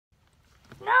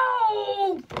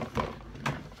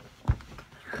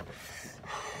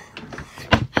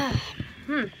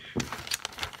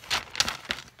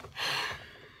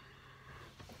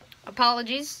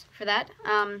Apologies for that.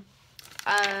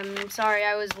 Sorry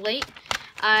I was late.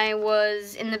 I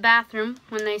was in the bathroom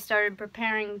when they started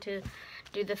preparing to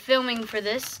do the filming for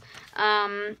this.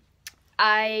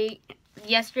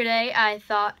 Yesterday I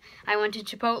thought I went to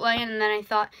Chipotle, and then I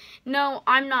thought, no,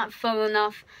 I'm not full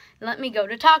enough. Let me go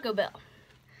to Taco Bell.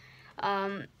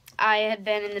 I had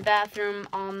been in the bathroom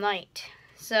all night,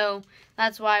 so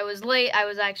that's why I was late. I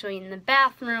was actually in the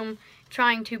bathroom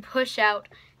trying to push out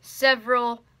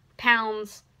several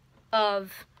pounds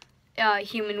of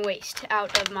human waste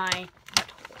out of my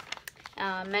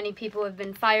butthole. Many people have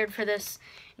been fired for this,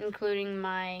 including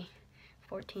my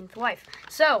 14th wife.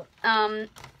 So,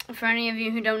 for any of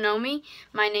you who don't know me,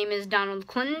 my name is Donald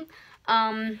Clinton.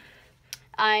 I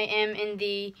am in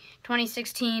the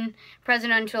 2016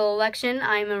 presidential election.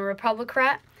 I'm a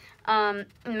Republican.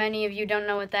 Many of you don't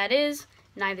know what that is.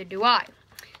 Neither do I.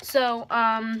 So,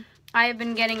 I have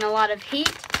been getting a lot of heat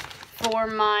for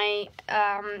my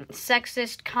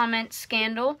sexist comment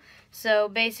scandal. So,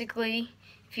 basically,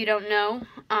 if you don't know,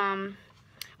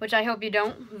 which I hope you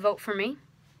don't, vote for me,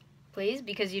 please,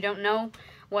 because you don't know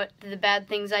what the bad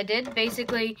things I did.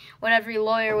 Basically, what every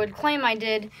lawyer would claim I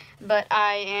did, but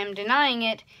I am denying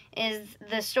it, is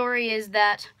the story is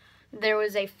that there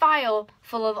was a file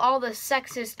full of all the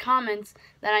sexist comments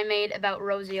that I made about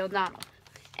Rosie O'Donnell.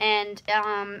 And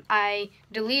I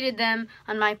deleted them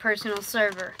on my personal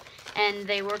server, and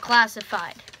they were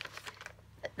classified.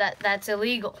 That's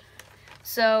illegal.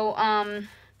 So I'm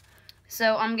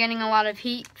getting a lot of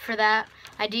heat for that.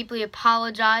 I deeply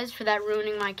apologize for that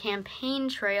ruining my campaign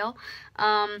trail.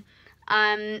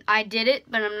 I did it,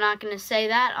 but I'm not going to say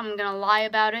that. I'm going to lie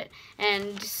about it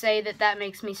and say that that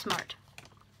makes me smart.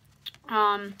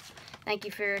 Thank you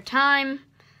for your time.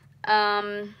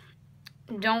 Don't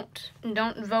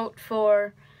vote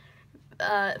for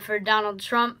Donald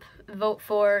Trump. Vote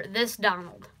for this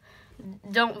Donald.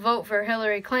 Don't vote for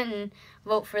Hillary Clinton.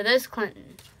 Vote for this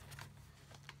Clinton.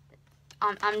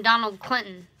 I'm Donald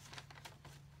Clinton.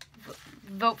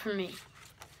 Vote for me.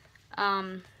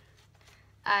 I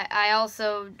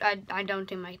don't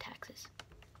do my taxes.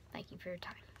 Thank you for your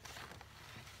time.